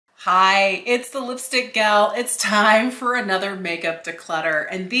Hi, it's the lipstick gal. It's time for another makeup declutter.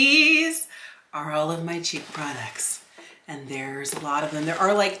 And these are all of my cheap products. And there's a lot of them. There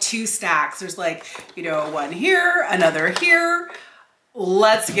are like two stacks. There's like, one here, another here.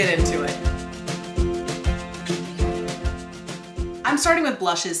 Let's get into it. I'm starting with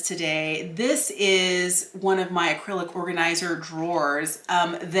blushes today. This is one of my acrylic organizer drawers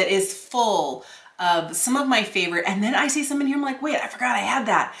that is full of some of my favorite, and then I see some in here, I'm like, wait, I forgot I had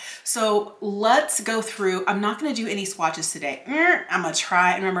that. So let's go through. I'm not gonna do any swatches today. I'm gonna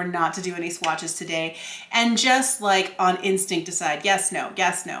try and remember not to do any swatches today, and just like on instinct decide, yes, no,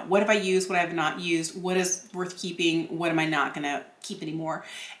 yes, no. What have I used, what I have not used, what is worth keeping, what am I not gonna keep anymore,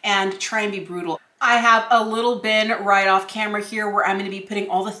 and try and be brutal. I have a little bin right off camera here where I'm gonna be putting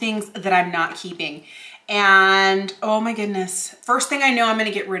all the things that I'm not keeping. And oh my goodness, first thing I know I'm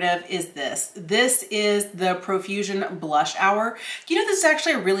gonna get rid of is this. This is the Profusion Blush Hour. This is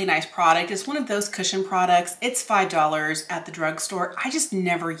actually a really nice product. It's one of those cushion products. It's $5 at the drugstore. I just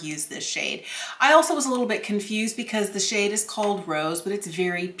never use this shade. I also was a little bit confused because the shade is called Rose, but it's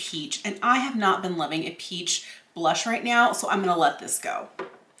very peach. And I have not been loving a peach blush right now, so I'm gonna let this go.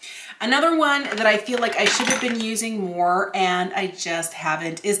 Another one that I feel like I should have been using more and I just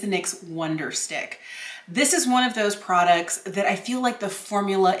haven't is the NYX Wonder Stick. This is one of those products that I feel like the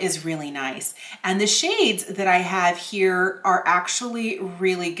formula is really nice. And the shades that I have here are actually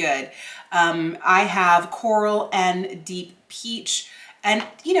really good. I have Coral and Deep Peach and,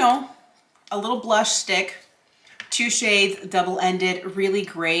 a little blush stick, 2 shades, double-ended, really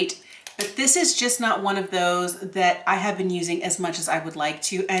great. But this is just not one of those that I have been using as much as I would like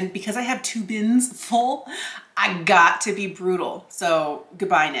to. And because I have 2 bins full, I got to be brutal. So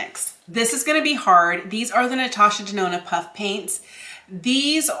goodbye, NYX. This is gonna be hard. These are the Natasha Denona Puff Paints.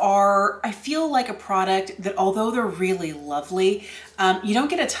 These are, I feel like a product that although they're really lovely, you don't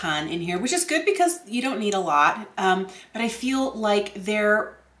get a ton in here, which is good because you don't need a lot. But I feel like they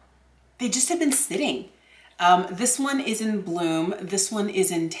just have been sitting. This one is in Bloom, this one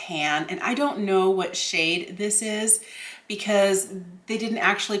is in Tan, and I don't know what shade this is because they didn't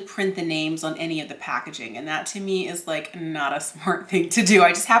actually print the names on any of the packaging, and that to me is like not a smart thing to do. I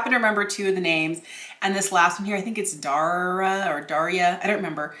just happen to remember 2 of the names, and this last one here, I think it's Dara or Daria, I don't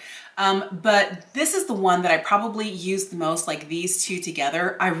remember. But this is the one that I probably use the most, like these 2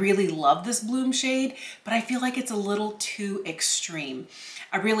 together. I really love this Bloom shade, but I feel like it's a little too extreme.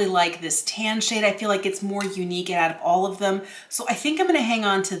 I really like this Tan shade. I feel like it's more unique out of all of them. So I think I'm gonna hang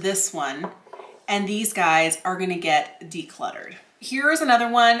on to this one, and these guys are gonna get decluttered. Here's another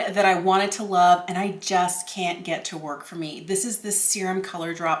one that I wanted to love and I just can't get to work for me. This is the Serum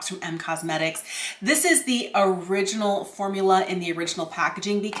Color Drops from M Cosmetics. This is the original formula in the original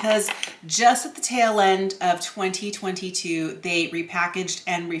packaging because just at the tail end of 2022, they repackaged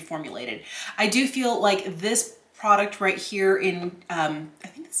and reformulated. I do feel like this product right here in, I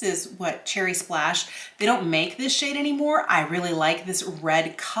think this is what, Cherry Splash. They don't make this shade anymore. I really like this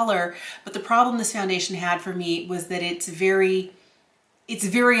red color, but the problem this foundation had for me was that it's very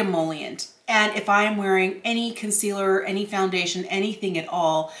emollient. And if I am wearing any concealer, any foundation, anything at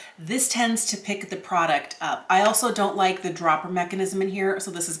all, this tends to pick the product up. I also don't like the dropper mechanism in here, so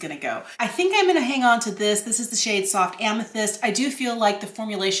this is gonna go. I think I'm gonna hang on to this. This is the shade Soft Amethyst. I do feel like the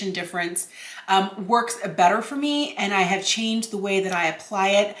formulation difference works better for me, and I have changed the way that I apply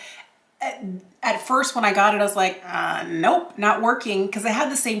it. At first when I got it, I was like, nope, not working, because I had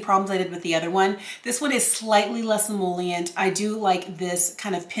the same problems I did with the other one. This one is slightly less emollient. I do like this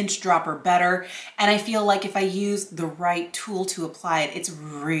kind of pinch dropper better, and I feel like if I use the right tool to apply it, it's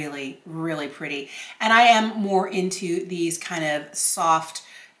really, really pretty. And I am more into these kind of soft,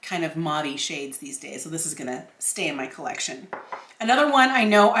 kind of mauve shades these days, so this is gonna stay in my collection. Another one I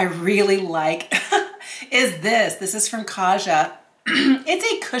know I really like is this. This is from Kaja. It's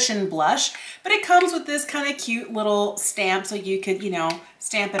a cushion blush, but it comes with this kind of cute little stamp so you could,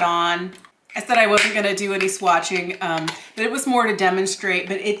 stamp it on. I said I wasn't gonna do any swatching, but it was more to demonstrate,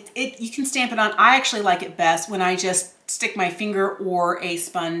 but you can stamp it on. I actually like it best when I just stick my finger or a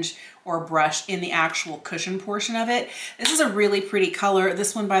sponge or brush in the actual cushion portion of it. This is a really pretty color.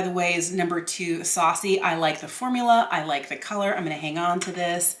 This one, by the way, is number 2 Saucy. I like the formula, I like the color. I'm gonna hang on to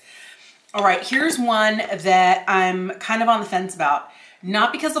this. All right, here's one that I'm kind of on the fence about.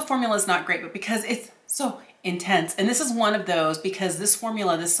 Not because the formula is not great, but because it's so intense. And this is one of those because this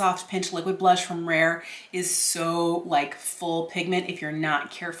formula, this Soft Pinch Liquid Blush from Rare, is so like full pigment. If you're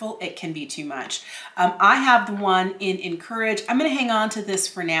not careful, it can be too much. I have the one in Encourage. I'm gonna hang on to this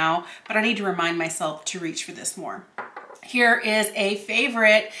for now, but I need to remind myself to reach for this more. Here is a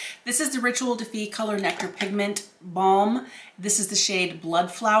favorite. This is the Ritual Defeat Color Nectar Pigment Balm. This is the shade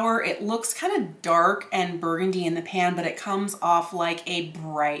Blood Flower. It looks kind of dark and burgundy in the pan, but it comes off like a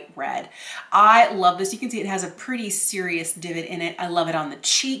bright red. I love this. You can see it has a pretty serious divot in it. I love it on the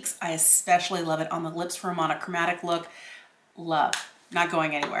cheeks. I especially love it on the lips for a monochromatic look. Love, not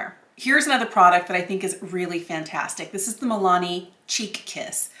going anywhere. Here's another product that I think is really fantastic. This is the Milani Cheek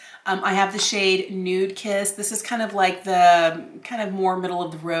Kiss. I have the shade Nude Kiss. This is kind of like the more middle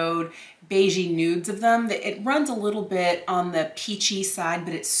of the road beigey nudes of them. It runs a little bit on the peachy side,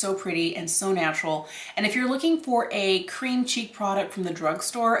 but it's so pretty and so natural. And if you're looking for a cream cheek product from the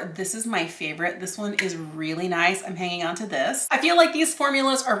drugstore, this is my favorite. This one is really nice. I'm hanging on to this. I feel like these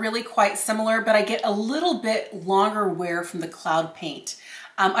formulas are really quite similar, but I get a little bit longer wear from the Cloud Paint.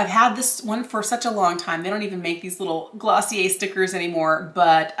 I've had this one for such a long time. They don't even make these little Glossier stickers anymore,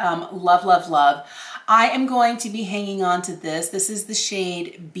 but love, love, love. I am going to be hanging on to this. This is the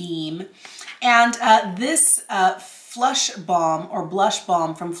shade Beam. And this Flush Balm or Blush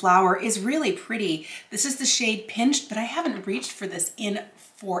Balm from Flower is really pretty. This is the shade Pinched, but I haven't reached for this in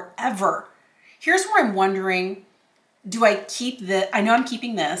forever. Here's where I'm wondering, do I keep this? I know I'm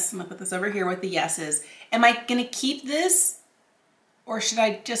keeping this. I'm gonna put this over here with the yeses. Am I gonna keep this? Or should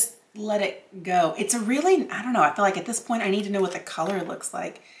I just let it go? It's a really, I don't know, I feel like at this point I need to know what the color looks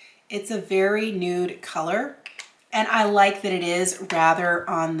like. It's a very nude color, and I like that it is rather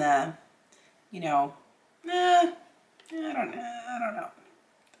on the, you know, I don't know.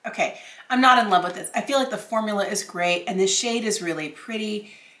 Okay, I'm not in love with this. I feel like the formula is great, and the shade is really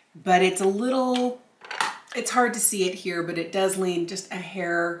pretty, but it's a little, it's hard to see it here, but it does lean just a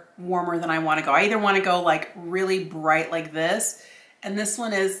hair warmer than I want to go. I either want to go like really bright like this, and this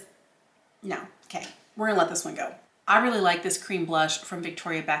one is, no, okay, we're gonna let this one go. I really like this cream blush from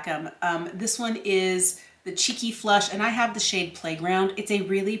Victoria Beckham. This one is the Cheeky Flush, and I have the shade Playground. It's a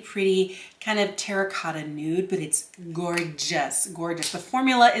really pretty kind of terracotta nude, but it's gorgeous, gorgeous. The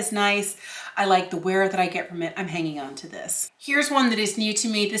formula is nice. I like the wear that I get from it. I'm hanging on to this. Here's one that is new to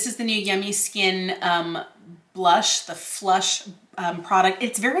me. This is the new Yummy Skin blush, the Flush product.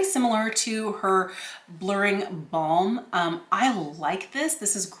 It's very similar to her Blurring Balm. I like this.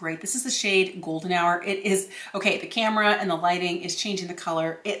 This is great. This is the shade Golden Hour. It is, okay, the camera and the lighting is changing the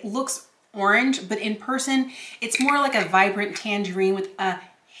color. It looks orange, but in person, it's more like a vibrant tangerine with a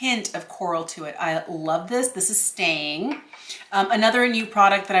hint of coral to it. I love this. This is staying. Another new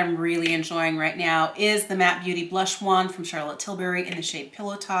product that I'm really enjoying right now is the Matte Beauty Blush Wand from Charlotte Tilbury in the shade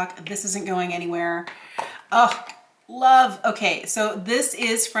Pillow Talk. This isn't going anywhere. Oh, love. Okay, so this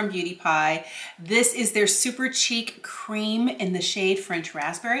is from Beauty Pie. This is their Super Cheek Cream in the shade French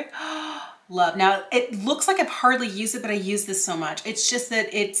Raspberry. Love. Now, it looks like I've hardly used it, but I use this so much. It's just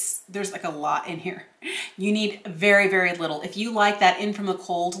that there's like a lot in here. You need very, very little. If you like that in from the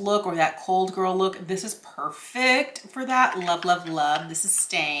cold look or that cold girl look, this is perfect for that. Love, love, love. This is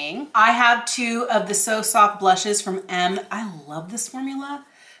staying. I have two of the So Soft blushes from M. I love this formula.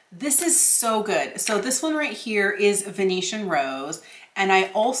 This is so good. So this one right here is Venetian Rose, and I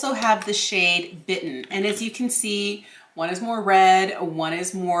also have the shade Bitten. And as you can see, one is more red, one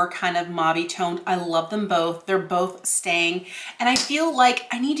is more kind of mauve toned. I love them both. They're both staying. And I feel like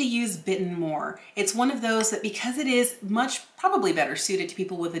I need to use Bitten more. It's one of those that, because it is probably better suited to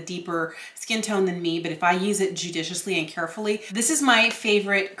people with a deeper skin tone than me, but if I use it judiciously and carefully, this is my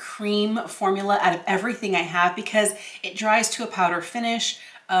favorite cream formula out of everything I have because it dries to a powder finish.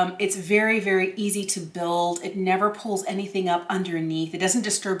 It's very, very easy to build. It never pulls anything up underneath. It doesn't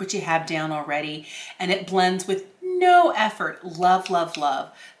disturb what you have down already, and it blends with no effort. Love, love,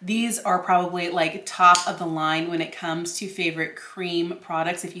 love. These are probably like top of the line when it comes to favorite cream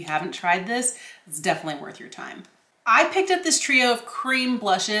products. If you haven't tried this, it's definitely worth your time. I picked up this trio of cream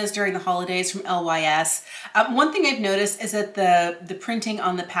blushes during the holidays from LYS. One thing I've noticed is that the printing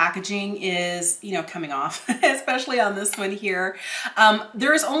on the packaging is, you know, coming off, especially on this one here.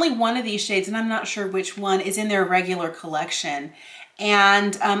 There is only one of these shades, and I'm not sure which one is in their regular collection.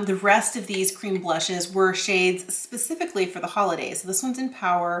 And the rest of these cream blushes were shades specifically for the holidays. So this one's in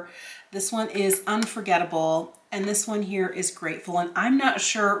Power, this one is Unforgettable, and this one here is Grateful. And I'm not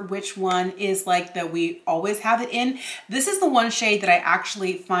sure which one is like the we always have it in. This is the one shade that I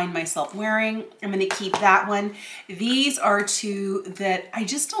actually find myself wearing. I'm gonna keep that one. These are two that I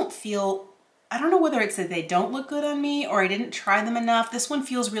just don't feel, I don't know whether it's that they don't look good on me or I didn't try them enough. This one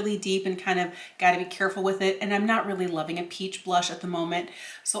feels really deep and kind of got to be careful with it. And I'm not really loving a peach blush at the moment.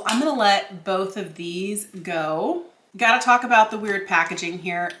 So I'm going to let both of these go. Got to talk about the weird packaging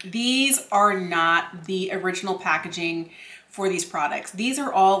here. These are not the original packaging for these products. These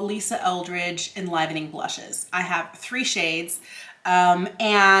are all Lisa Eldridge Enlivening Blushes. I have 3 shades,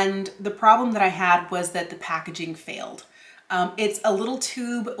 and the problem that I had was that the packaging failed. It's a little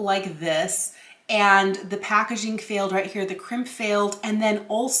tube like this, and the packaging failed right here. The crimp failed, and then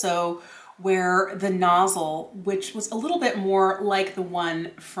also where the nozzle, which was a little bit more like the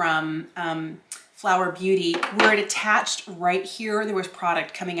one from Flower Beauty, where it attached right here, there was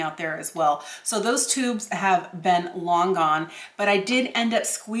product coming out there as well. So those tubes have been long gone, but I did end up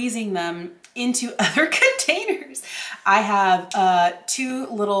squeezing them into other containers. I have 2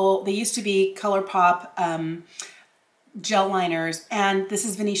 little, they used to be ColourPop gel liners, and this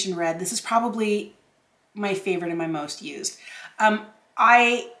is Venetian Red. This is probably my favorite and my most used.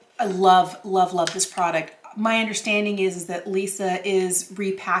 I love, love, love this product. My understanding is that Lisa is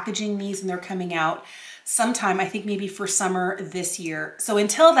repackaging these and they're coming out sometime, I think maybe for summer this year. So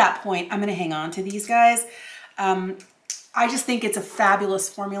until that point, I'm gonna hang on to these guys. I just think it's a fabulous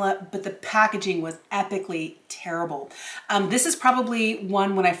formula, but the packaging was epically terrible. This is probably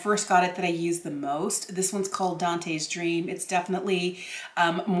one when I first got it that I used the most. This one's called Dante's Dream. It's definitely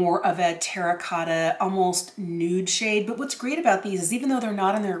more of a terracotta, almost nude shade. But what's great about these is even though they're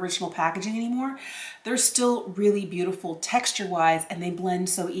not in their original packaging anymore, they're still really beautiful texture-wise, and they blend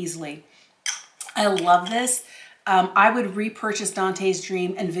so easily. I love this. I would repurchase Dante's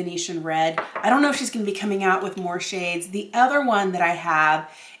Dream and Venetian Red. I don't know if she's going to be coming out with more shades. The other one that I have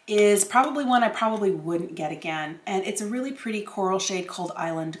is probably one I probably wouldn't get again. And it's a really pretty coral shade called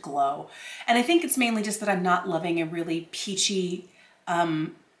Island Glow. And I think it's mainly just that I'm not loving a really peachy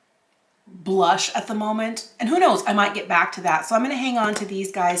blush at the moment. And who knows, I might get back to that. So I'm going to hang on to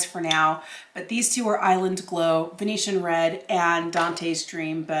these guys for now. But these 2 are Island Glow, Venetian Red, and Dante's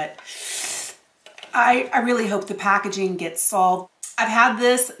Dream. But I really hope the packaging gets solved. I've had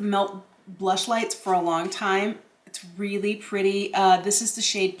this Melt Blush Lights for a long time. It's really pretty. This is the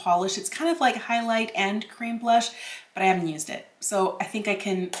shade Polish. It's kind of like highlight and cream blush, but I haven't used it. So I think I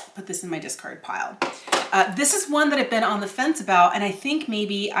can put this in my discard pile. This is one that I've been on the fence about, and I think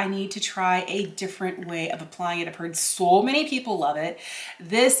maybe I need to try a different way of applying it. I've heard so many people love it.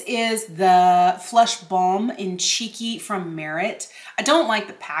 This is the Flush Balm in Cheeky from Merit. I don't like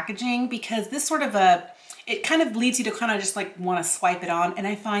the packaging because this sort of it kind of leads you to kind of just like want to swipe it on, and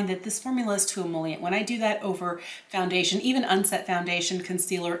I find that this formula is too emollient. When I do that over foundation, even unset foundation,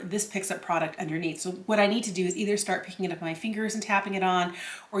 concealer, this picks up product underneath. So what I need to do is either start picking it up with my fingers and tapping it on,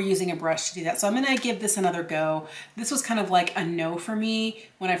 or using a brush to do that. So I'm going to give this another go. This was kind of like a no for me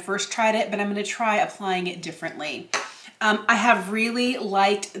when I first tried it, but I'm going to try applying it differently. I have really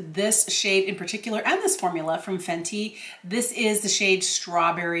liked this shade in particular and this formula from Fenty. This is the shade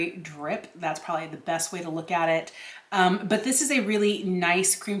Strawberry Drip. That's probably the best way to look at it. But this is a really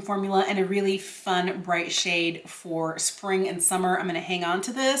nice cream formula and a really fun, bright shade for spring and summer. I'm gonna hang on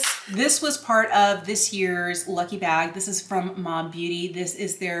to this. This was part of this year's Lucky Bag. This is from Mob Beauty. This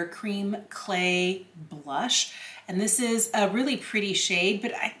is their Cream Clay Blush. And this is a really pretty shade,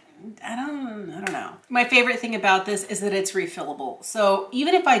 but I don't know. My favorite thing about this is that it's refillable. So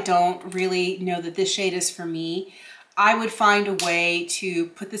even if I don't really know that this shade is for me, I would find a way to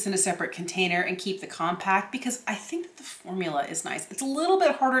put this in a separate container and keep the compact because I think that the formula is nice. It's a little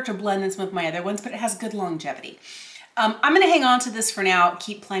bit harder to blend than some of my other ones, but it has good longevity. I'm gonna hang on to this for now,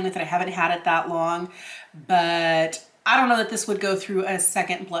 keep playing with it. I haven't had it that long, but I don't know that this would go through a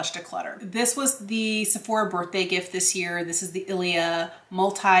second blush declutter. This was the Sephora birthday gift this year. This is the Ilia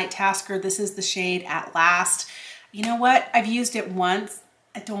Multitasker. This is the shade At Last. You know what? I've used it once.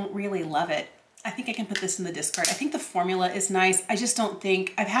 I don't really love it. I think I can put this in the discard. I think the formula is nice. I just don't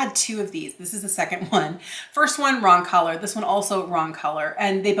think, I've had 2 of these. This is the second one. First one, wrong color. This one also wrong color.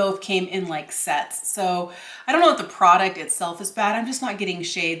 And they both came in like sets. So I don't know if the product itself is bad. I'm just not getting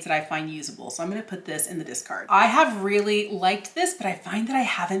shades that I find usable. So I'm gonna put this in the discard. I have really liked this, but I find that I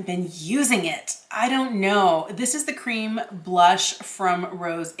haven't been using it. I don't know. This is the cream blush from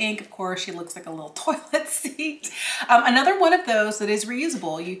Rose Inc. Of course, she looks like a little toilet seat. Another one of those that is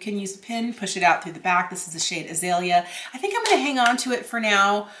reusable. You can use the pin, push it out through the back. This is the shade Azalea. I think I'm gonna hang on to it for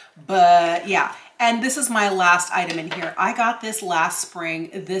now, but yeah. And this is my last item in here. I got this last spring.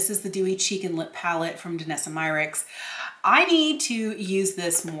 This is the Dewy Cheek and Lip Palette from Danessa Myricks. I need to use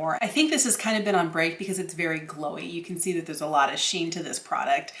this more. I think this has kind of been on break because it's very glowy. You can see that there's a lot of sheen to this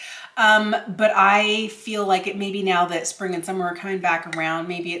product. But I feel like it maybe now that spring and summer are coming back around,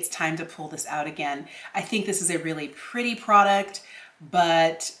 maybe it's time to pull this out again. I think this is a really pretty product,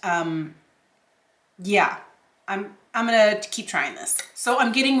 but yeah, I'm gonna keep trying this. So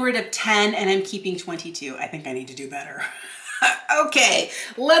I'm getting rid of 10 and I'm keeping 22. I think I need to do better. Okay,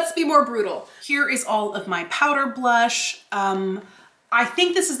 let's be more brutal. Here is all of my powder blush. I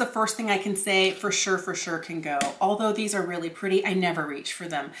think this is the first thing I can say for sure can go. Although these are really pretty, I never reach for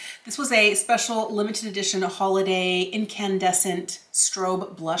them. This was a special limited edition holiday incandescent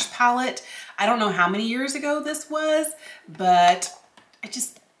strobe blush palette. I don't know how many years ago this was, but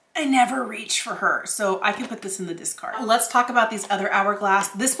I never reach for her. So I can put this in the discard. Let's talk about these other Hourglass.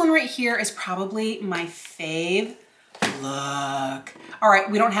 This one right here is probably my fave. Look. All right,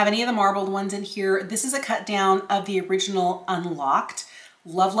 we don't have any of the marbled ones in here. This is a cut down of the original Unlocked.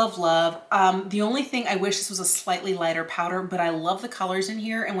 Love, love, love. The only thing I wish this was a slightly lighter powder, but I love the colors in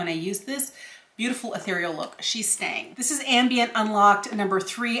here. And when I use this, beautiful ethereal look. She's staying. This is Ambient Unlocked number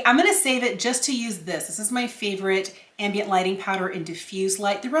 3. I'm gonna save it just to use this. This is my favorite ambient lighting powder in diffuse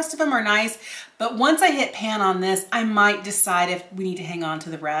light. The rest of them are nice, but once I hit pan on this, I might decide if we need to hang on to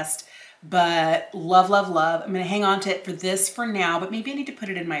the rest. But love, love, love. I'm gonna hang on to it for this for now, but maybe I need to put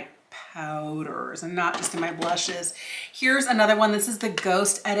it in my powders and not just in my blushes. Here's another one. This is the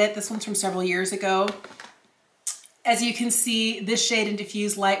Ghost Edit. This one's from several years ago. As you can see, this shade in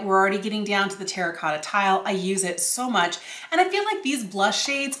diffuse light, we're already getting down to the terracotta tile. I use it so much. And I feel like these blush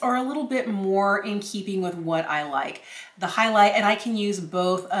shades are a little bit more in keeping with what I like. The highlight, and I can use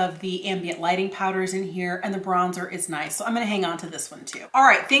both of the ambient lighting powders in here, and the bronzer is nice. So I'm gonna hang on to this one too. All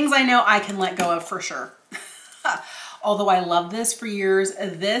right, things I know I can let go of for sure. Although I love this for years.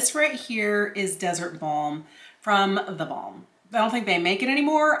 This right here is Desert Balm from The Balm. I don't think they make it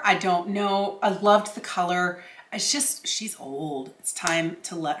anymore. I don't know. I loved the color. It's just, she's old. It's time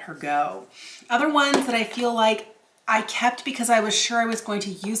to let her go. Other ones that I feel like I kept because I was sure I was going to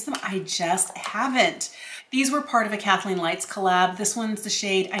use them, I just haven't. These were part of a Kathleen Lights collab. This one's the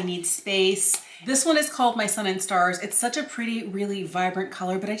shade I Need Space. This one is called My Sun and Stars. It's such a pretty, really vibrant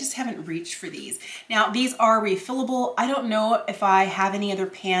color, but I just haven't reached for these. Now, these are refillable. I don't know if I have any other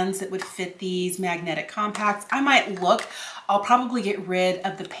pans that would fit these magnetic compacts. I might look. I'll probably get rid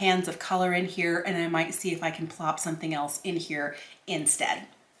of the pans of color in here, and I might see if I can plop something else in here instead.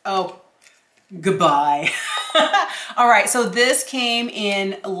 Oh, goodbye. All right, so this came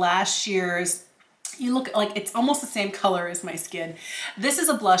in last year's. You look like it's almost the same color as my skin. This is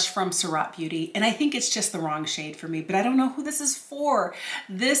a blush from Surat Beauty, and I think it's just the wrong shade for me, but I don't know who this is for.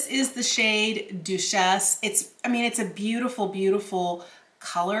 This is the shade Duchesse. It's a beautiful, beautiful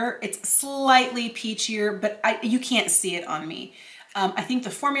color. It's slightly peachier, but you can't see it on me. I think the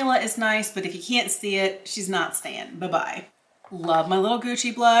formula is nice, but if you can't see it, she's not staying. Bye-bye. Love my little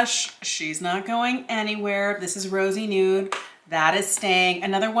Gucci blush. She's not going anywhere. This is Rosy Nude. That is staying.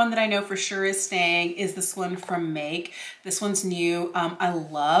 Another one that I know for sure is staying is this one from Make. This one's new. I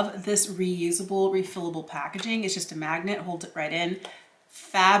love this reusable, refillable packaging. It's just a magnet, holds it right in.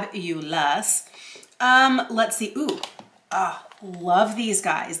 Fabulous. Let's see. Ooh, love these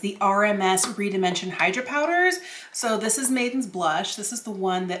guys. The RMS Redimension Hydra Powders. So this is Maiden's Blush. This is the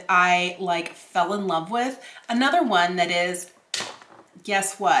one that I fell in love with. Another one that is,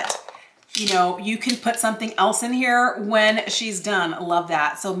 guess what? You know, you can put something else in here when she's done. Love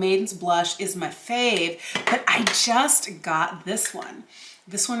that. So Maiden's Blush is my fave, but I just got this one.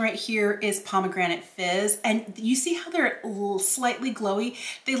 This one right here is Pomegranate Fizz. And you see how they're slightly glowy?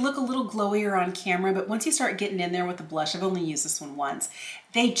 They look a little glowier on camera, but once you start getting in there with the blush, I've only used this one once,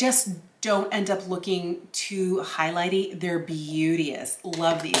 they just don't end up looking too highlighty. They're beauteous.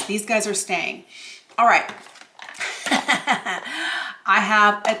 Love these. These guys are staying. All right. I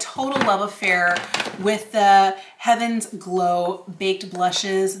have a total love affair with the Heaven's Glow Baked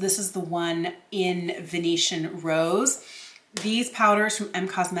Blushes. This is the one in Venetian Rose. These powders from M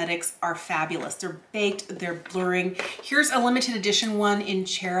Cosmetics are fabulous. They're baked, they're blurring. Here's a limited edition one in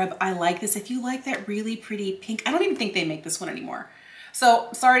Cherub. I like this. If you like that really pretty pink, I don't even think they make this one anymore. So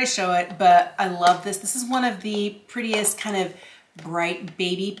sorry to show it, but I love this. This is one of the prettiest kind of bright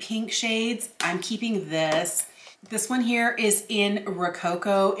baby pink shades. I'm keeping this. This one here is in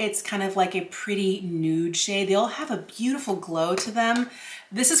Rococo. It's kind of like a pretty nude shade. They all have a beautiful glow to them.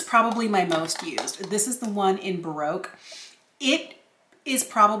 This is probably my most used. This is the one in Baroque. It is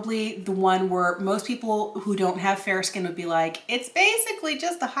probably the one where most people who don't have fair skin would be like, it's basically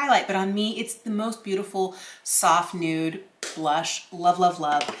just a highlight, but on me, it's the most beautiful soft nude blush. Love, love,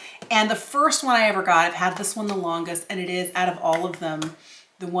 love. And the first one I ever got, I've had this one the longest, and it is, out of all of them,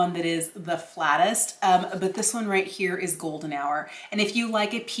 the one that is the flattest, but this one right here is Golden Hour. And if you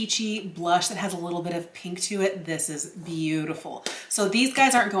like a peachy blush that has a little bit of pink to it, this is beautiful. So these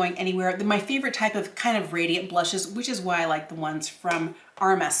guys aren't going anywhere. They're my favorite type of kind of radiant blushes, which is why I like the ones from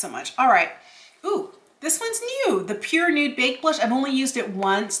RMS so much. All right. Ooh, This one's new, the Pure Nude Baked Blush. I've only used it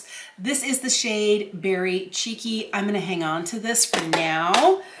once. This is the shade Berry Cheeky. I'm gonna hang on to this for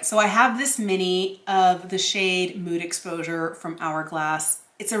now. So I have this mini of the shade Mood Exposure from Hourglass.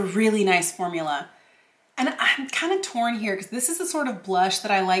 It's a really nice formula. And I'm kind of torn here because this is the sort of blush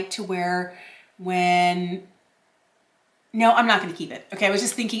that I like to wear when, no, I'm not gonna keep it. Okay, I was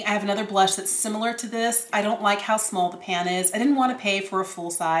just thinking I have another blush that's similar to this. I don't like how small the pan is. I didn't wanna pay for a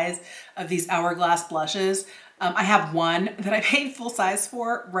full size of these Hourglass blushes. I have one that I paid full size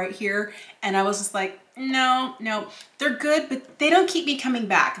for right here. And I was just like, no, they're good, but they don't keep me coming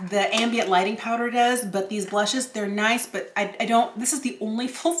back. The ambient lighting powder does, but these blushes, they're nice, but I don't, this is the only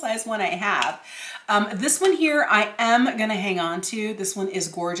full size one I have. This one here, I am gonna hang on to. This one is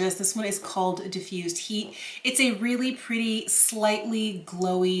gorgeous. This one is called Diffused Heat. It's a really pretty, slightly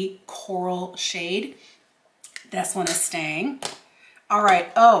glowy coral shade. This one is staying. All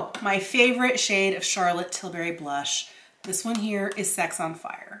right, oh, my favorite shade of Charlotte Tilbury blush. This one here is Sex on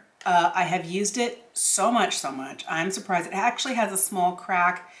Fire. I have used it so much. I'm surprised. It actually has a small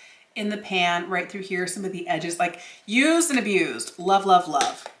crack in the pan right through here. Some of the edges, like used and abused. Love, love,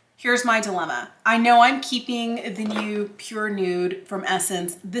 love. Here's my dilemma. I know I'm keeping the new Pure Nude from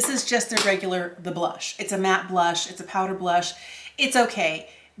Essence. This is just the blush. It's a matte blush, it's a powder blush. It's okay.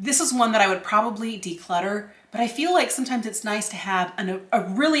 This is one that I would probably declutter, but I feel like sometimes it's nice to have a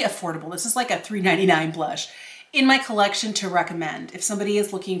really affordable, this is like a $3.99 blush, in my collection to recommend. If somebody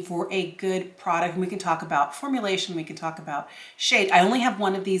is looking for a good product, and we can talk about formulation, we can talk about shade. I only have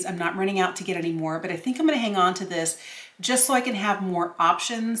one of these. I'm not running out to get any more, but I think I'm gonna hang on to this just so I can have more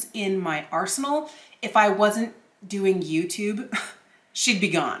options in my arsenal. If I wasn't doing YouTube, she'd be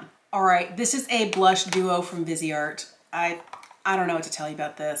gone. All right, this is a blush duo from Viseart. I don't know what to tell you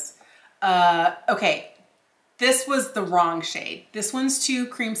about this. Okay, this was the wrong shade. This one's too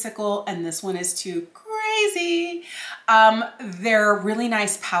creamsicle and this one is too crazy. They're really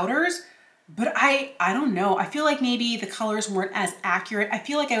nice powders, but I don't know. I feel like maybe the colors weren't as accurate. I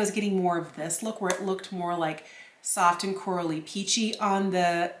feel like I was getting more of this look where it looked more like soft and corally peachy on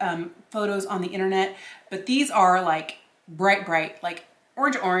the photos on the internet, but these are like bright, like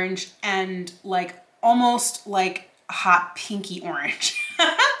orange, and like almost like hot pinky orange.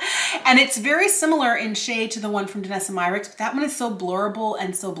 And it's very similar in shade to the one from Danessa Myricks, but that one is so blurrable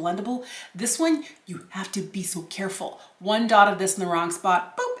and so blendable. This one, you have to be so careful. One dot of this in the wrong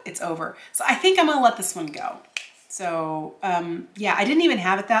spot, boop, it's over. So I think I'm gonna let this one go. So yeah, I didn't even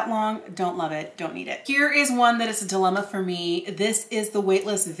have it that long. Don't love it, don't need it. Here is one that is a dilemma for me. This is the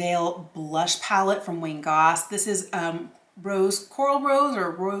Weightless Veil Blush Palette from Wayne Goss. This is Coral Rose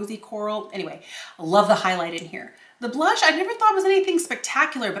or Rosy Coral. Anyway, I love the highlight in here. The blush, I never thought was anything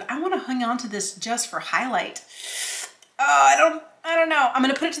spectacular, but I want to hang on to this just for highlight. Oh, I don't know. I'm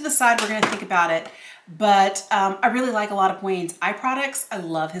gonna put it to the side. We're gonna think about it. But I really like a lot of Wayne's eye products. I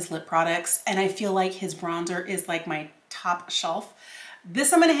love his lip products, and I feel like his bronzer is like my top shelf.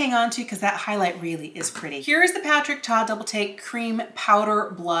 This I'm gonna hang on to because that highlight really is pretty. Here is the Patrick Ta Double Take Cream Powder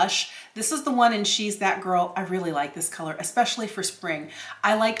Blush. This is the one in She's That Girl. I really like this color, especially for spring.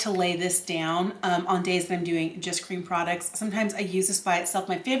 I like to lay this down on days that I'm doing just cream products. Sometimes I use this by itself.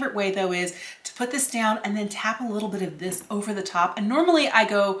 My favorite way though is to put this down and then tap a little bit of this over the top. And normally I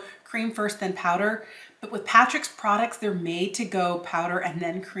go cream first, then powder. But with Patrick's products, they're made to go powder and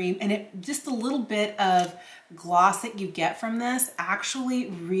then cream. And it just a little bit of gloss that you get from this actually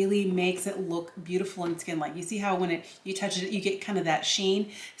really makes it look beautiful in skin. Like you see how when you touch it, you get kind of that sheen.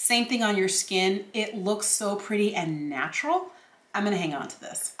 Same thing on your skin. It looks so pretty and natural. I'm gonna hang on to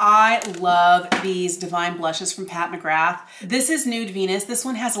this. I love these Divine Blushes from Pat McGrath. This is Nude Venus. This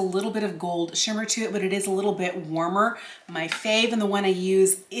one has a little bit of gold shimmer to it, but it is a little bit warmer. My fave and the one I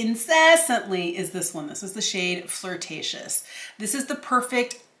use incessantly is this one. This is the shade Flirtatious. This is the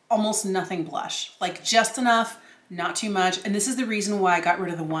perfect almost nothing blush, like just enough, not too much. And this is the reason why I got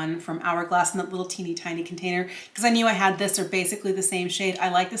rid of the one from Hourglass in that little teeny tiny container, because I knew I had this. They're basically the same shade. I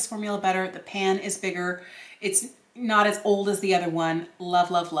like this formula better. The pan is bigger. It's not as old as the other one.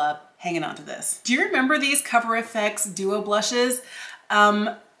 Love, love, love. Hanging on to this. Do you remember these Cover FX Duo blushes?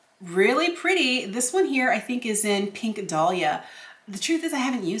 Really pretty. This one here I think is in Pink Dahlia. The truth is I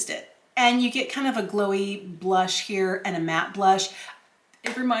haven't used it. And you get kind of a glowy blush here and a matte blush.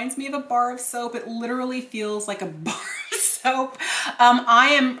 It reminds me of a bar of soap. It literally feels like a bar of soap.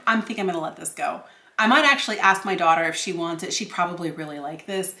 I think I'm gonna let this go. I might actually ask my daughter if she wants it. She'd probably really like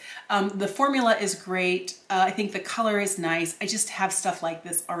this. The formula is great. I think the color is nice. I just have stuff like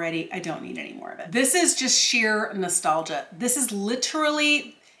this already. I don't need any more of it. This is just sheer nostalgia. This is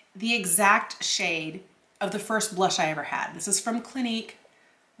literally the exact shade of the first blush I ever had. This is from Clinique.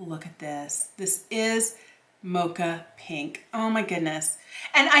 Look at this. This is mocha pink. Oh my goodness.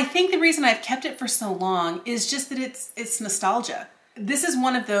 And I think the reason I've kept it for so long is just that it's nostalgia. This is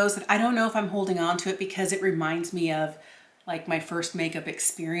one of those that I don't know if I'm holding on to it because it reminds me of like my first makeup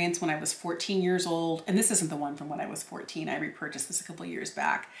experience when I was 14 years old. And this isn't the one from when I was 14. I repurchased this a couple years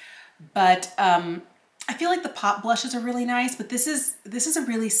back. But I feel like the pop blushes are really nice, but this is a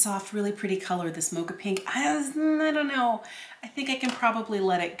really soft, really pretty color, this mocha pink. I don't know. I think I can probably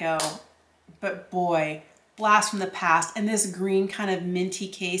let it go. But boy, blast from the past. And this green kind of minty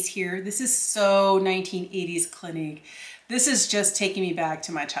case here, this is so 1980s Clinique. This is just taking me back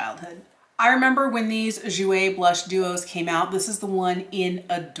to my childhood. I remember when these Jouer blush duos came out. This is the one in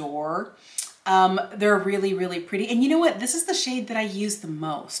Adore. They're really, really pretty. And you know what? This is the shade that I use the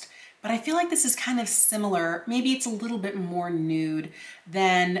most. But I feel like this is kind of similar. Maybe it's a little bit more nude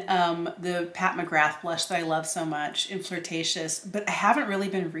than the Pat McGrath blush that I love so much in Flirtatious. But I haven't really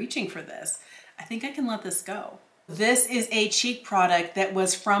been reaching for this. I think I can let this go. This is a cheek product that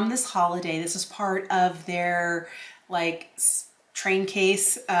was from this holiday. This is part of their like train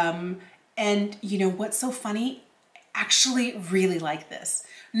case. And you know what's so funny? I actually really like this.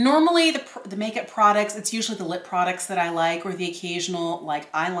 Normally the makeup products, it's usually the lip products that I like or the occasional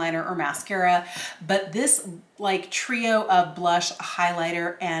like eyeliner or mascara, but this like trio of blush,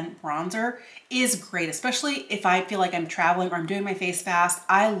 highlighter, and bronzer is great, especially if I feel like I'm traveling or I'm doing my face fast.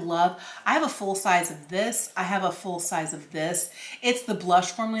 I have a full size of this. I have a full size of this. It's the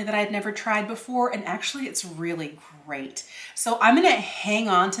blush formula that I'd never tried before, and actually it's really great. So I'm gonna hang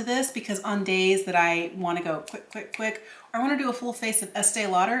on to this because on days that I wanna go quick, or I wanna do a full face of Estee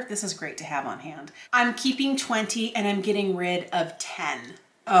Lauder, this is great to have on hand. I'm keeping 20 and I'm getting rid of 10.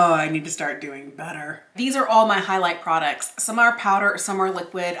 Oh, I need to start doing better. These are all my highlight products. Some are powder, some are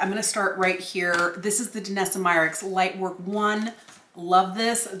liquid. I'm gonna start right here. This is the Danessa Myricks Lightwork 1. Love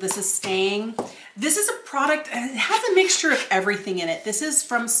this. This is staying. This is a product, it has a mixture of everything in it. This is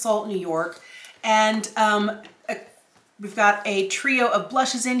from Salt, New York. And we've got a trio of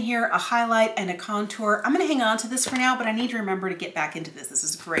blushes in here, a highlight and a contour. I'm gonna hang on to this for now, but I need to remember to get back into this. This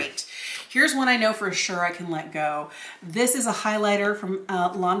is great. Here's one I know for sure I can let go. This is a highlighter from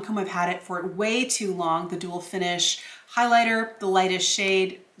Lancome. I've had it for way too long. The dual finish highlighter, the lightest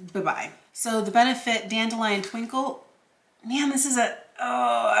shade, bye-bye. So the Benefit Dandelion Twinkle, man, this is I'm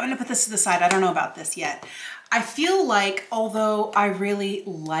gonna put this to the side. I don't know about this yet. I feel like, although I really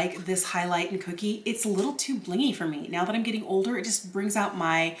like this highlight and cookie, it's a little too blingy for me. Now that I'm getting older, it just brings out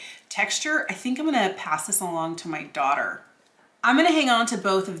my texture. I think I'm gonna pass this along to my daughter. I'm gonna hang on to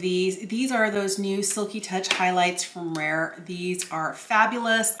both of these. These are those new Silky Touch highlights from Rare. These are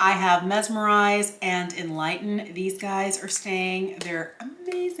fabulous. I have Mesmerize and Enlighten. These guys are staying. They're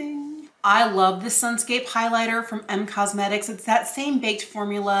amazing. I love this Sunscape highlighter from M Cosmetics. It's that same baked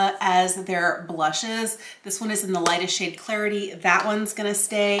formula as their blushes. This one is in the lightest shade Clarity. That one's gonna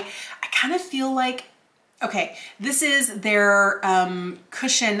stay. I kind of feel like, okay, this is their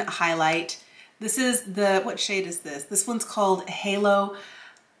cushion highlight. This is what shade is this? This one's called Halo.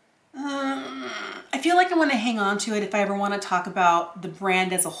 I feel like I want to hang on to it if I ever want to talk about the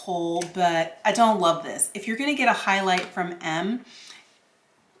brand as a whole, but I don't love this. If you're going to get a highlight from M,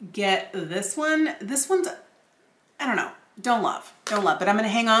 get this one. This one's, I don't know, don't love, but I'm going to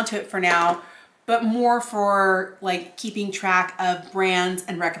hang on to it for now, but more for like keeping track of brands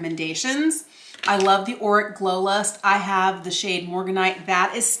and recommendations. I love the Auric Glow Lust. I have the shade Morganite.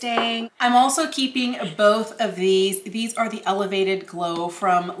 That is staying. I'm also keeping both of these. These are the Elevated Glow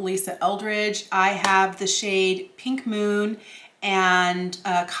from Lisa Eldridge. I have the shade Pink Moon and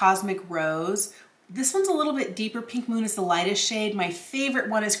Cosmic Rose. This one's a little bit deeper. Pink Moon is the lightest shade. My favorite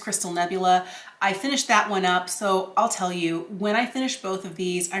one is Crystal Nebula. I finished that one up, so I'll tell you, when I finish both of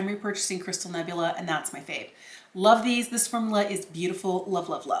these, I'm repurchasing Crystal Nebula, and that's my fave. Love these. This formula is beautiful. Love,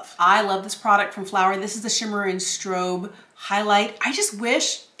 love, love. I love this product from Flower. This is the Shimmer and Strobe highlight. I just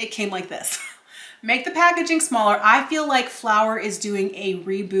wish it came like this. Make the packaging smaller. I feel like Flower is doing a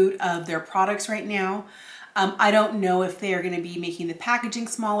reboot of their products right now. I don't know if they are going to be making the packaging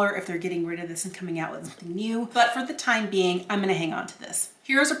smaller, if they're getting rid of this and coming out with something new, but for the time being, I'm going to hang on to this.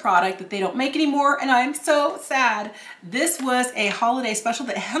 Here's a product that they don't make anymore, and I'm so sad. This was a holiday special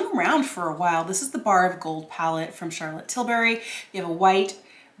that hung around for a while. This is the Bar of Gold palette from Charlotte Tilbury. You have a white,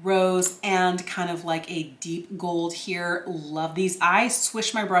 rose, and kind of like a deep gold here. Love these. I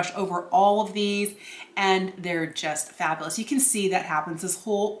swish my brush over all of these, and they're just fabulous. You can see that happens. This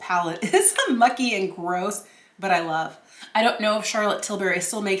whole palette is mucky and gross, but I love. I don't know if Charlotte Tilbury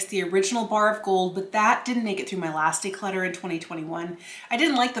still makes the original bar of gold, but that didn't make it through my last declutter in 2021. I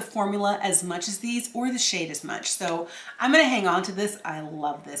didn't like the formula as much as these or the shade as much. So I'm gonna hang on to this. I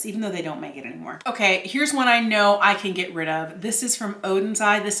love this, even though they don't make it anymore. Okay, here's one I know I can get rid of. This is from Odin's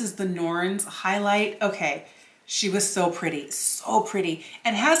Eye. This is the Norns highlight. Okay. She was so pretty,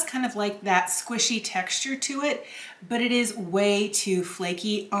 and has kind of like that squishy texture to it, but it is way too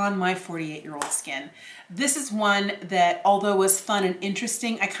flaky on my 48-year-old skin. This is one that, although was fun and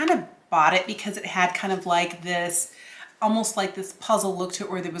interesting, I kind of bought it because it had kind of like this, almost like this puzzle look to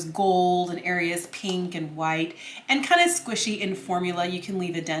it where there was gold and areas pink and white and kind of squishy in formula. You can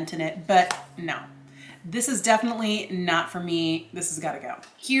leave a dent in it, but no. This is definitely not for me. This has got to go.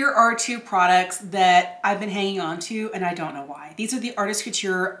 Here are two products that I've been hanging on to and I don't know why. These are the Artist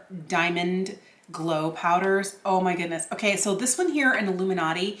Couture Diamond Glow Powders. Oh my goodness. Okay, so this one here in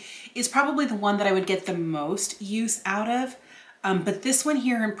Illuminati is probably the one that I would get the most use out of. But this one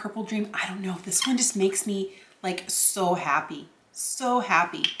here in Purple Dream, I don't know. This one just makes me like so happy. So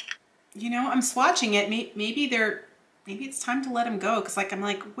happy. You know, I'm swatching it. Maybe it's time to let them go because like I'm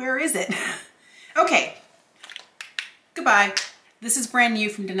like, where is it? Okay, goodbye. This is brand new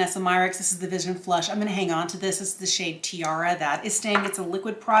from Danessa Myricks. This is the Vision Flush. I'm gonna hang on to this. This is the shade Tiara. That is staying. It's a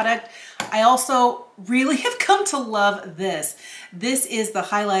liquid product. I also really have come to love this. This is the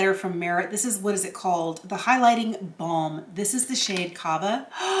highlighter from Merit. This is, what is it called? The Highlighting Balm. This is the shade Kava.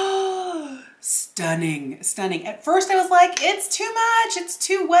 Stunning, stunning. At first I was like, it's too much, it's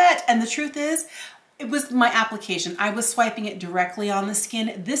too wet. And the truth is, it was my application. I was swiping it directly on the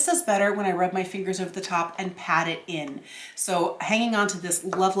skin. This does better when I rub my fingers over the top and pat it in. So hanging on to this,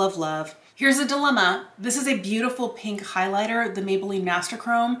 love, love, love. Here's a dilemma. This is a beautiful pink highlighter, the Maybelline Master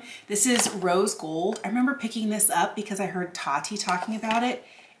Chrome. This is rose gold. I remember picking this up because I heard Tati talking about it.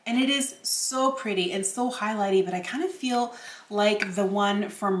 And it is so pretty and so highlighty, but I kind of feel like the one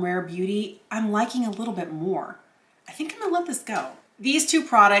from Rare Beauty, I'm liking a little bit more. I think I'm gonna let this go. These two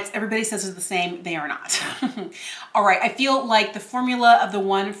products, everybody says are the same. They are not. All right, I feel like the formula of the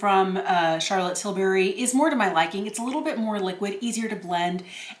one from Charlotte Tilbury is more to my liking. It's a little bit more liquid, easier to blend,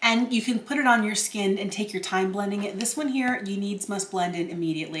 and you can put it on your skin and take your time blending it. This one here, you must blend in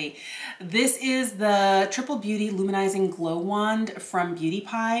immediately. This is the Triple Beauty Luminizing Glow Wand from Beauty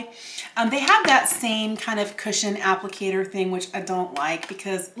Pie. They have that same kind of cushion applicator thing, which I don't like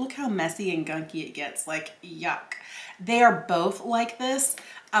because look how messy and gunky it gets, like yuck. They are both like this.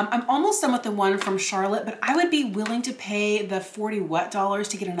 I'm almost done with the one from Charlotte, but I would be willing to pay the $40 what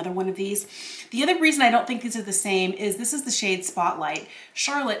to get another one of these. The other reason I don't think these are the same is this is the shade Spotlight.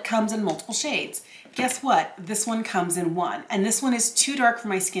 Charlotte comes in multiple shades. Guess what? This one comes in one, and this one is too dark for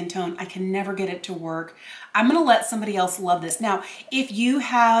my skin tone. I can never get it to work. I'm gonna let somebody else love this. Now, if you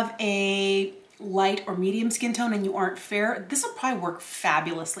have a light or medium skin tone and you aren't fair, this will probably work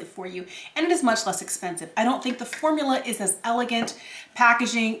fabulously for you, and it is much less expensive. I don't think the formula is as elegant.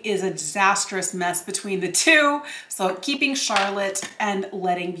 Packaging is a disastrous mess between the two, so keeping Charlotte and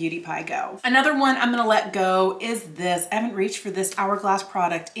letting Beauty Pie go. Another one I'm gonna let go is this. I haven't reached for this Hourglass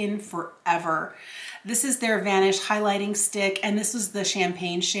product in forever. This is their Vanish highlighting stick, and this is the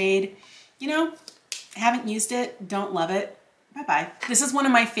champagne shade. You know, I haven't used it, don't love it. Bye-bye. This is one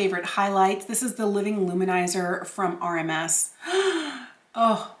of my favorite highlights. This is the Living Luminizer from RMS.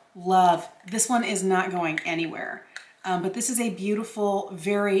 Oh, love. This one is not going anywhere. But this is a beautiful,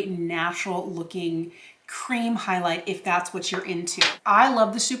 very natural looking cream highlight if that's what you're into. I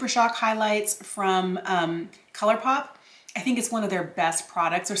love the Super Shock highlights from ColourPop. I think it's one of their best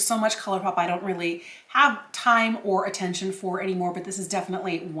products. There's so much ColourPop I don't really have time or attention for anymore, but this is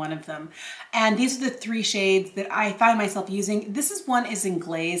definitely one of them. And these are the three shades that I find myself using. This is one is in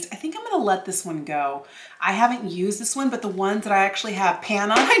glazed. I think I'm gonna let this one go. I haven't used this one, but the ones that I actually have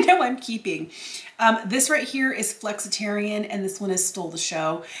pan on, I know I'm keeping. This right here is Flexitarian, and this one is Stole the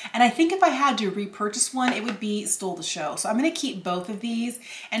Show. And I think if I had to repurchase one, it would be Stole the Show. So I'm gonna keep both of these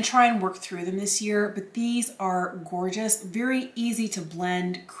and try and work through them this year, but these are gorgeous, very easy to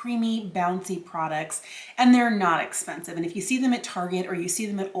blend, creamy, bouncy products, and they're not expensive. And if you see them at Target or you see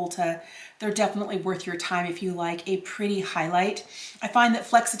them at Ulta, they're definitely worth your time if you like a pretty highlight. I find that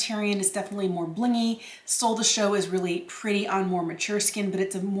Flexitarian is definitely more blingy. Stole the Show is really pretty on more mature skin, but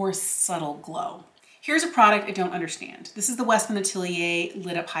it's a more subtle glow. Here's a product I don't understand. This is the Westman Atelier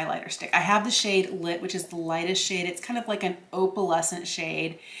Lit Up Highlighter Stick. I have the shade Lit, which is the lightest shade. It's kind of like an opalescent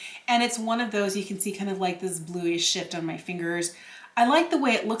shade. And it's one of those you can see kind of like this bluish shift on my fingers. I like the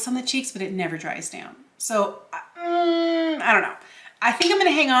way it looks on the cheeks, but it never dries down. So, I don't know. I think I'm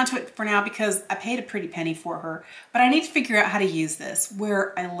gonna hang on to it for now because I paid a pretty penny for her, but I need to figure out how to use this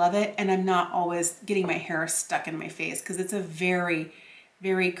where I love it and I'm not always getting my hair stuck in my face because it's a very,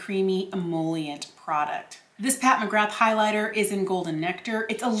 very creamy emollient product. This Pat McGrath highlighter is in Golden Nectar.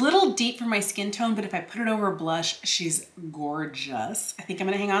 It's a little deep for my skin tone, but if I put it over a blush, she's gorgeous. I think I'm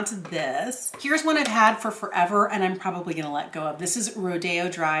gonna hang on to this. Here's one I've had for forever and I'm probably gonna let go of. This is Rodeo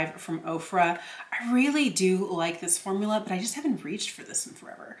Drive from Ofra. I really do like this formula, but I just haven't reached for this in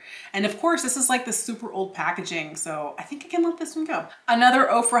forever. And of course, this is like the super old packaging, so I think I can let this one go. Another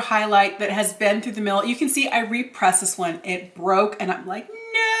Ofra highlight that has been through the mill. You can see I repressed this one. It broke and I'm like,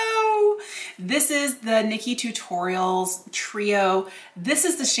 no. This is the Nikki Tutorials Trio. This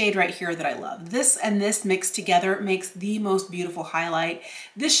is the shade right here that I love. This and this mixed together makes the most beautiful highlight.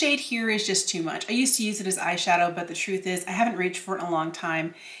 This shade here is just too much. I used to use it as eyeshadow, but the truth is I haven't reached for it in a long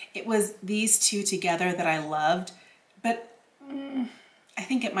time. It was these two together that I loved, but I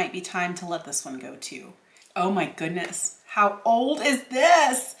think it might be time to let this one go too. Oh my goodness, how old is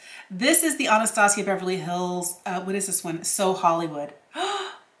this? This is the Anastasia Beverly Hills, what is this one? So Hollywood.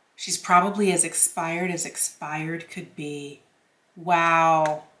 She's probably as expired could be.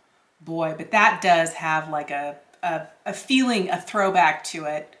 Wow, boy, but that does have like a feeling, a throwback to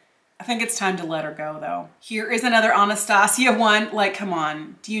it. I think it's time to let her go though. Here is another Anastasia one. Like, come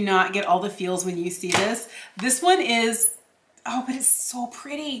on, do you not get all the feels when you see this? This one is, oh, but it's so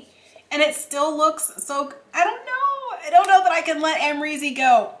pretty. And it still looks so, I don't know that I can let Amrezy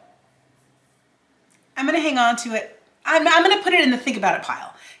go. I'm gonna hang on to it. I'm gonna put it in the think about it pile.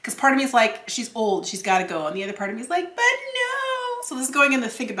 Because part of me is like, she's old, she's gotta go. And the other part of me is like, but no. So this is going in the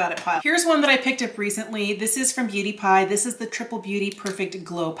think about it pile. Here's one that I picked up recently. This is from Beauty Pie. This is the Triple Beauty Perfect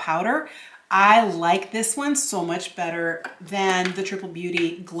Glow Powder. I like this one so much better than the Triple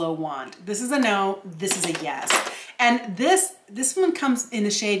Beauty Glow Wand. This is a no, this is a yes. And this one comes in the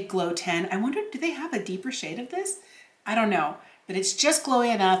shade Glow 10. I wonder, do they have a deeper shade of this? I don't know. But it's just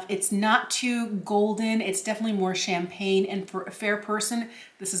glowy enough. It's not too golden. It's definitely more champagne. And for a fair person,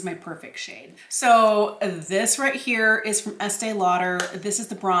 this is my perfect shade. So this right here is from Estee Lauder. This is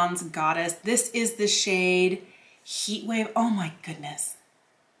the Bronze Goddess. This is the shade Heat Wave. Oh my goodness.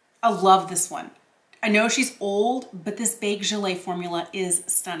 I love this one. I know she's old, but this Beige Gelée formula is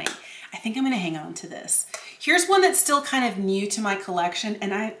stunning. I think I'm gonna hang on to this. Here's one that's still kind of new to my collection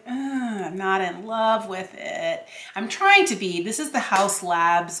and I'm not in love with it. I'm trying to be. This is the House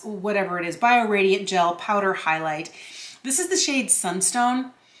Labs, whatever it is, Bio Radiant Gel Powder Highlight. This is the shade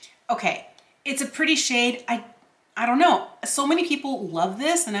Sunstone. Okay, it's a pretty shade. I don't know. So many people love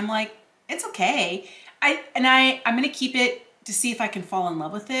this and I'm like, it's okay. I'm gonna keep it to see if I can fall in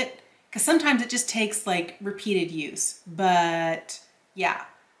love with it because sometimes it just takes like repeated use, but yeah.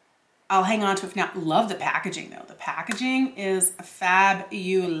 I'll hang on to it for now. Love the packaging though. The packaging is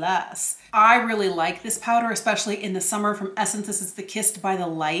fabulous. I really like this powder, especially in the summer from Essence. This is the Kissed by the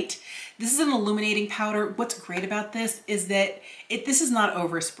Light. This is an illuminating powder. What's great about this is that this is not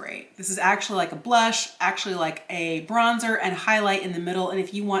overspray. This is actually like a blush, actually like a bronzer and highlight in the middle. And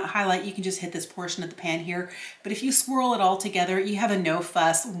if you want highlight, you can just hit this portion of the pan here. But if you swirl it all together, you have a no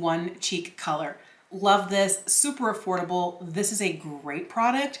fuss, one cheek color. Love this, super affordable. This is a great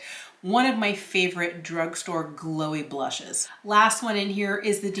product. One of my favorite drugstore glowy blushes. Last one in here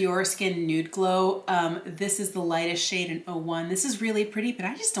is the Dior Skin Nude Glow. This is the lightest shade in 01. This is really pretty, but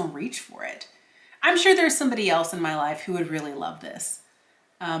I just don't reach for it. I'm sure there's somebody else in my life who would really love this.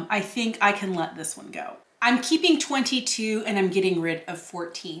 I think I can let this one go. I'm keeping 22 and I'm getting rid of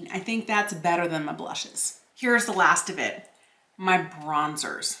 14. I think that's better than my blushes. Here's the last of it, my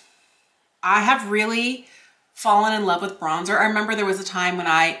bronzers. I have really fallen in love with bronzer. I remember there was a time when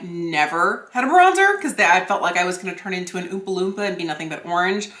I never had a bronzer because I felt like I was going to turn into an Oompa Loompa and be nothing but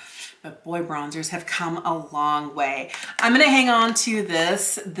orange. But boy, bronzers have come a long way. I'm going to hang on to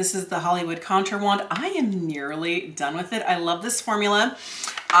this. This is the Hollywood Contour Wand. I am nearly done with it. I love this formula.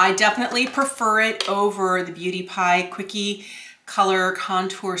 I definitely prefer it over the Beauty Pie Quickie Color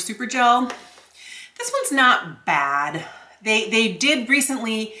Contour Super Gel. This one's not bad. They did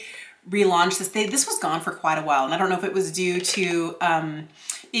recently relaunch this. This was gone for quite a while, and I don't know if it was due to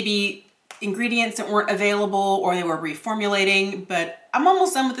maybe ingredients that weren't available or they were reformulating, but I'm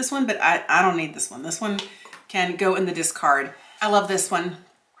almost done with this one, but I don't need this one. This one can go in the discard. I love this one,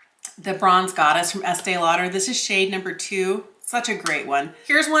 the Bronze Goddess from Estee Lauder. This is shade number 2. Such a great one.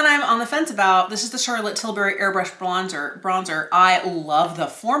 Here's one I'm on the fence about. This is the Charlotte Tilbury Airbrush Bronzer. I love the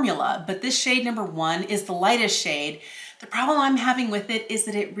formula, but this shade number 1 is the lightest shade. The problem I'm having with it is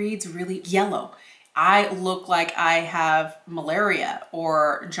that it reads really yellow. I look like I have malaria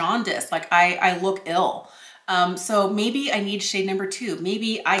or jaundice, like I look ill. So maybe I need shade number 2.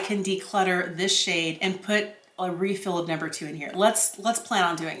 Maybe I can declutter this shade and put a refill of number 2 in here. Let's plan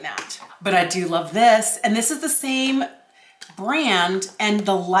on doing that. But I do love this. And this is the same brand and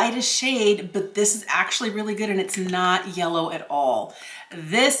the lightest shade, but this is actually really good and it's not yellow at all.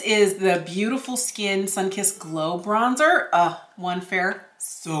 This is the Beautiful Skin Sunkissed Glow Bronzer. One Fair,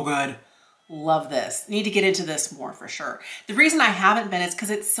 so good. Love this. Need to get into this more for sure. The reason I haven't been is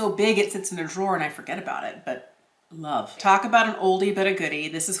because it's so big, it sits in a drawer and I forget about it, but love. Talk about an oldie but a goodie.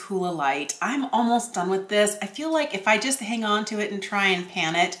 This is Hula Light. I'm almost done with this. I feel like if I just hang on to it and try and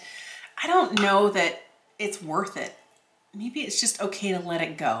pan it, I don't know that it's worth it. Maybe it's just okay to let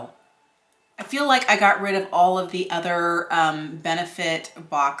it go. I feel like I got rid of all of the other Benefit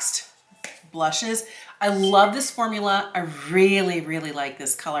boxed blushes. I love this formula. I really, really like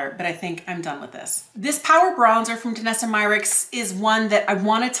this color, but I think I'm done with this. This Power Bronzer from Danessa Myricks is one that I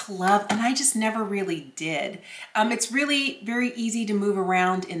wanted to love and I just never really did. It's really very easy to move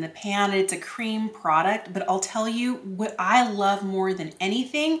around in the pan. It's a cream product, but I'll tell you what I love more than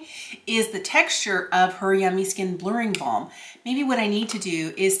anything is the texture of her Yummy Skin Blurring Balm. Maybe what I need to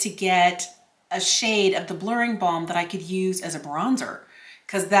do is to get a shade of the blurring balm that I could use as a bronzer,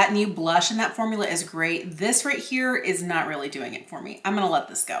 because that new blush in that formula is great. This right here is not really doing it for me. I'm gonna let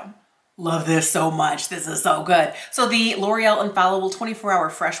this go. Love this so much. This is so good. So the L'Oreal Infallible 24-Hour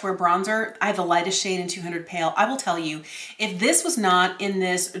Fresh Wear Bronzer, I have the lightest shade in 200 Pale. I will tell you, if this was not in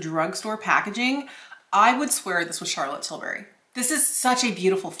this drugstore packaging, I would swear this was Charlotte Tilbury. This is such a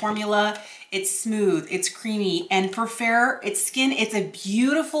beautiful formula. It's smooth, it's creamy, and for fair skin, it's a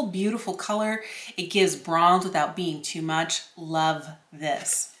beautiful, beautiful color. It gives bronze without being too much. Love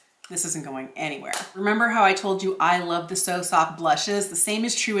this. This isn't going anywhere. Remember how I told you I love the So Soft blushes? The same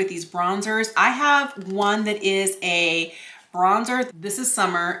is true with these bronzers. I have one that is a bronzer. This is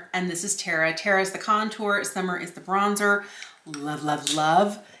Summer, and this is Tara. Tara is the contour, Summer is the bronzer. Love, love,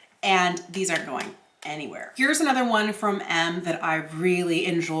 love. And these aren't going anywhere. Here's another one from M that I really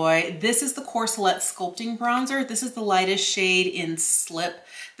enjoy. This is the Corselet Sculpting Bronzer. This is the lightest shade in Slip.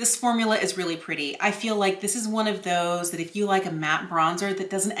 This formula is really pretty. I feel like this is one of those that if you like a matte bronzer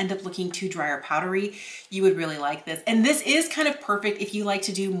that doesn't end up looking too dry or powdery, you would really like this. And this is kind of perfect if you like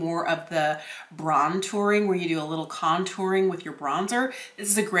to do more of the bronzing where you do a little contouring with your bronzer.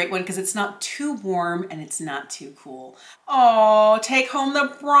 This is a great one because it's not too warm and it's not too cool. Oh, take home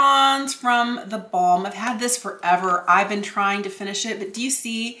the bronze from the balm. I've had this forever. I've been trying to finish it, but do you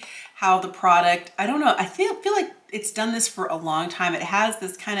see how the product, I don't know, I feel like it's done this for a long time. It has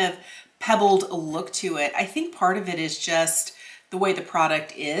this kind of pebbled look to it. I think part of it is just the way the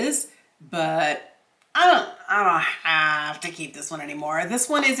product is, but I don't have to keep this one anymore. This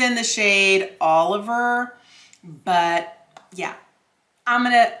one is in the shade Oliver, but yeah, I'm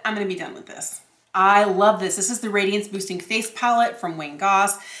gonna be done with this. I love this. This is the Radiance Boosting Face Palette from Wayne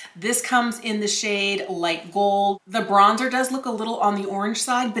Goss. This comes in the shade Light Gold. The bronzer does look a little on the orange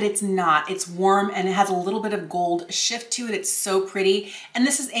side, but it's not. It's warm and it has a little bit of gold shift to it. It's so pretty. And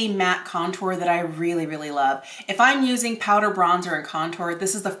this is a matte contour that I really, really love. If I'm using powder, bronzer, and contour,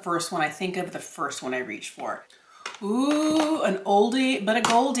 this is the first one I think of, the first one I reach for. Ooh, an oldie but a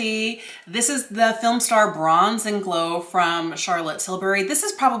goldie. This is the Film Star Bronze and Glow from Charlotte Tilbury. This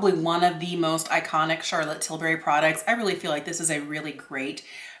is probably one of the most iconic Charlotte Tilbury products. I really feel like this is a really great.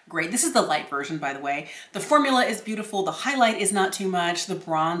 This is the light version, by the way. The formula is beautiful. The highlight is not too much. The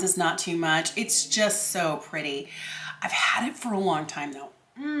bronze is not too much. It's just so pretty. I've had it for a long time though,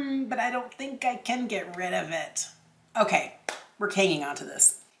 but I don't think I can get rid of it. Okay, we're hanging on to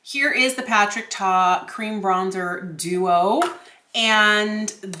this. Here is the Patrick Ta Cream Bronzer Duo, and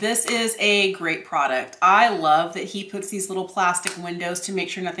this is a great product. I love that he puts these little plastic windows to make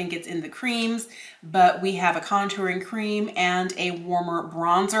sure nothing gets in the creams, but we have a contouring cream and a warmer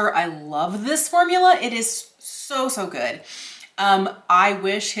bronzer. I love this formula. It is so, so good. I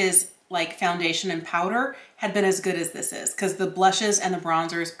wish his like foundation and powder had been as good as this is, because the blushes and the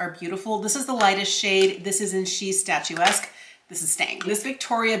bronzers are beautiful. This is the lightest shade. This is in She's Statuesque. This is staying. This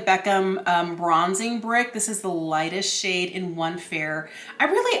Victoria Beckham bronzing brick, this is the lightest shade in One Fair.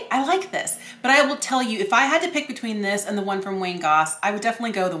 I like this, but I will tell you, if I had to pick between this and the one from Wayne Goss, I would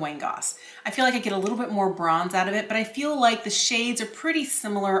definitely go the Wayne Goss. I feel like I get a little bit more bronze out of it, but I feel like the shades are pretty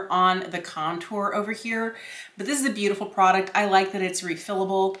similar on the contour over here, but this is a beautiful product. I like that it's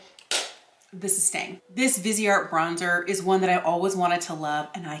refillable. This is staying. This Viseart bronzer is one that I always wanted to love,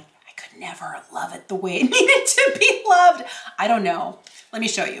 and I could never love it the way it needed to be loved. I don't know. Let me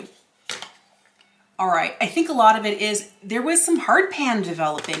show you. All right, I think a lot of it is there was some hard pan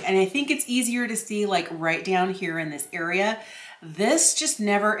developing, and I think it's easier to see like right down here in this area. This just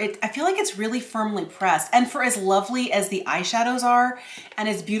never, I feel like it's really firmly pressed. And for as lovely as the eyeshadows are, and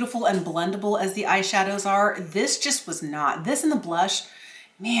as beautiful and blendable as the eyeshadows are, this just was not. This and the blush,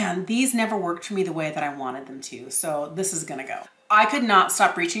 man, these never worked for me the way that I wanted them to. So this is gonna go. I could not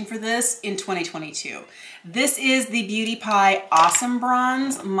stop reaching for this in 2022. This is the Beauty Pie Awesome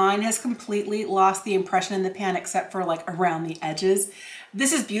Bronze. Mine has completely lost the impression in the pan except for like around the edges.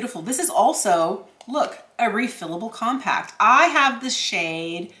 This is beautiful. This is also, look, a refillable compact. I have the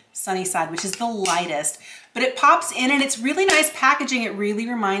shade Sunnyside, which is the lightest, but it pops in and it's really nice packaging. It really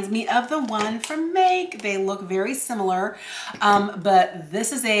reminds me of the one from Make. They look very similar, but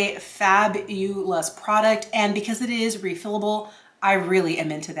this is a fabulous product, and because it is refillable, I really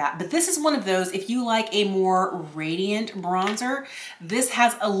am into that. But this is one of those, if you like a more radiant bronzer, this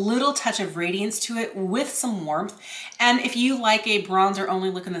has a little touch of radiance to it with some warmth. And if you like a bronzer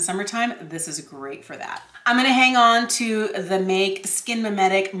only look in the summertime, this is great for that. I'm gonna hang on to the Make Skin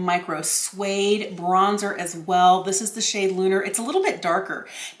Mimetic Micro Suede bronzer as well. This is the shade Lunar. It's a little bit darker.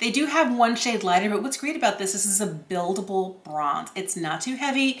 They do have one shade lighter, but what's great about this is a buildable bronze. It's not too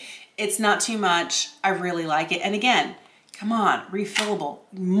heavy, it's not too much. I really like it. And again, come on, refillable.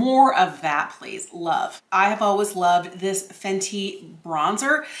 More of that, please. Love. I have always loved this Fenty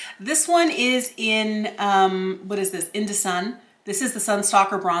bronzer. This one is in, what is this? Into Sun. This is the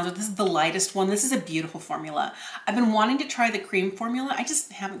Sunstalker bronzer. This is the lightest one. This is a beautiful formula. I've been wanting to try the cream formula. I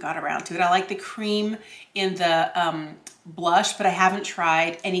just haven't got around to it. I like the cream in the blush, but I haven't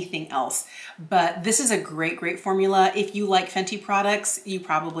tried anything else. But this is a great, great formula. If you like Fenty products, you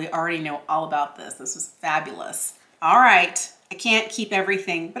probably already know all about this. This is fabulous. All right, I can't keep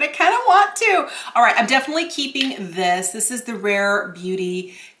everything, but I kind of want to. All right, I'm definitely keeping this. This is the Rare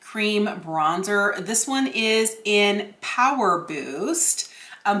Beauty Cream Bronzer. This one is in Power Boost.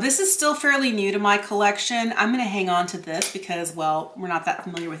 This is still fairly new to my collection. I'm gonna hang on to this because, well, we're not that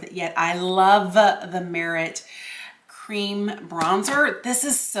familiar with it yet. I love the Merit Cream Bronzer. This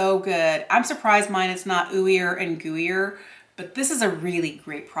is so good. I'm surprised mine is not ooier and gooier, but this is a really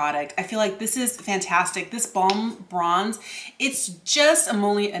great product. I feel like this is fantastic. This Balm Bronze, it's just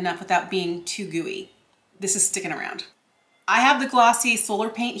emollient enough without being too gooey. This is sticking around. I have the glossy Solar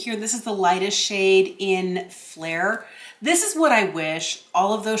Paint here. This is the lightest shade in Flare. This is what I wish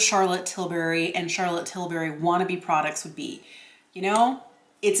all of those Charlotte Tilbury and Charlotte Tilbury wannabe products would be. You know,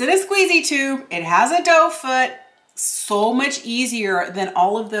 it's in a squeezy tube. It has a doe foot. So much easier than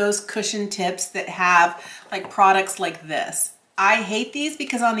all of those cushion tips that have like products like this. I hate these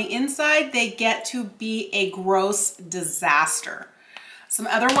because on the inside, they get to be a gross disaster. Some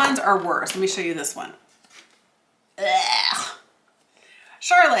other ones are worse. Let me show you this one. Ugh.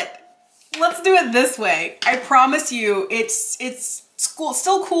 Charlotte, let's do it this way. I promise you, it's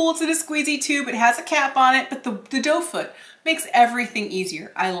still cool. It's in a squeezy tube. It has a cap on it, but the doe foot makes everything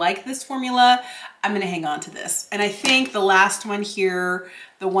easier. I like this formula. I'm gonna hang on to this. And I think the last one here,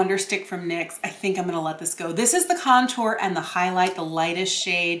 the Wonder Stick from NYX, I think I'm gonna let this go. This is the contour and the highlight, the lightest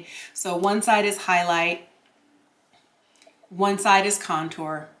shade. So one side is highlight, one side is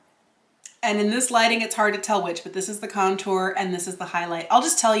contour. And in this lighting, it's hard to tell which, but this is the contour and this is the highlight. I'll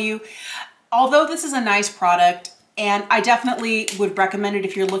just tell you, although this is a nice product, and I definitely would recommend it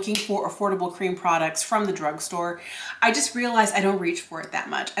if you're looking for affordable cream products from the drugstore, I just realized I don't reach for it that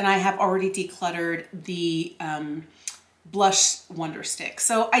much. And I have already decluttered the blush Wonder Stick.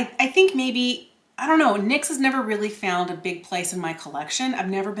 So I think maybe, I don't know, NYX has never really found a big place in my collection. I've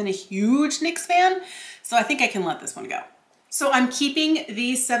never been a huge NYX fan, so I think I can let this one go. So I'm keeping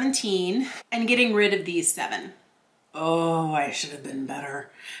these 17 and getting rid of these 7. Oh, I should have been better.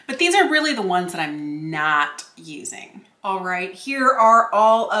 But these are really the ones that I'm not using. All right, here are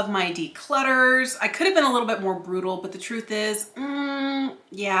all of my declutters. I could have been a little bit more brutal, but the truth is,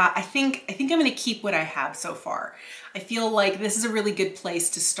 yeah, I think I'm gonna keep what I have so far. I feel like this is a really good place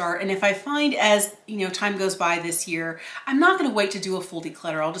to start. And if I find as time goes by this year, I'm not gonna wait to do a full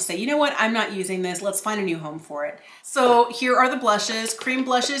declutter. I'll just say, you know what, I'm not using this. Let's find a new home for it. So here are the blushes, cream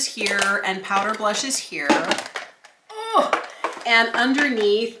blushes here and powder blushes here. Oh, and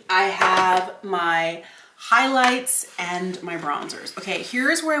underneath I have my highlights and my bronzers. Okay,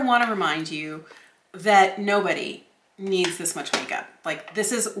 here's where I want to remind you that nobody needs this much makeup. Like,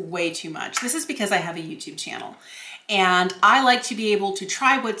 this is way too much. This is because I have a YouTube channel and I like to be able to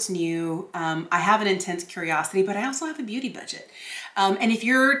try what's new. I have an intense curiosity, but I also have a beauty budget. And if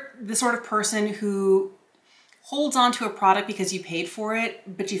you're the sort of person who holds on to a product because you paid for it,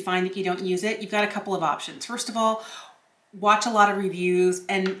 but you find that you don't use it, you've got a couple of options. First of all, watch a lot of reviews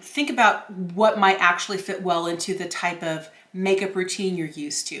and think about what might actually fit well into the type of makeup routine you're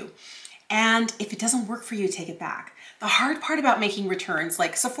used to. And if it doesn't work for you, take it back. The hard part about making returns,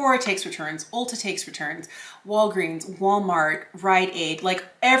 like Sephora takes returns, Ulta takes returns, Walgreens, Walmart, Rite Aid, like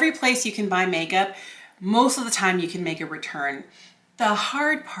every place you can buy makeup, most of the time you can make a return. The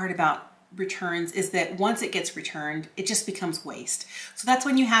hard part about returns is that once it gets returned, it just becomes waste. So that's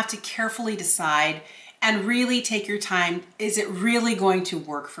when you have to carefully decide and really take your time. Is it really going to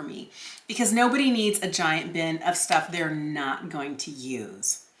work for me? Because nobody needs a giant bin of stuff they're not going to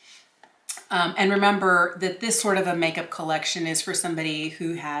use. And remember that this sort of a makeup collection is for somebody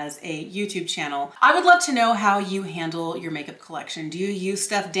who has a YouTube channel. I would love to know how you handle your makeup collection. Do you use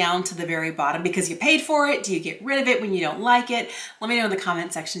stuff down to the very bottom because you paid for it? Do you get rid of it when you don't like it? Let me know in the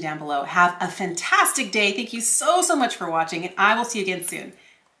comment section down below. Have a fantastic day. Thank you so much for watching, and I will see you again soon.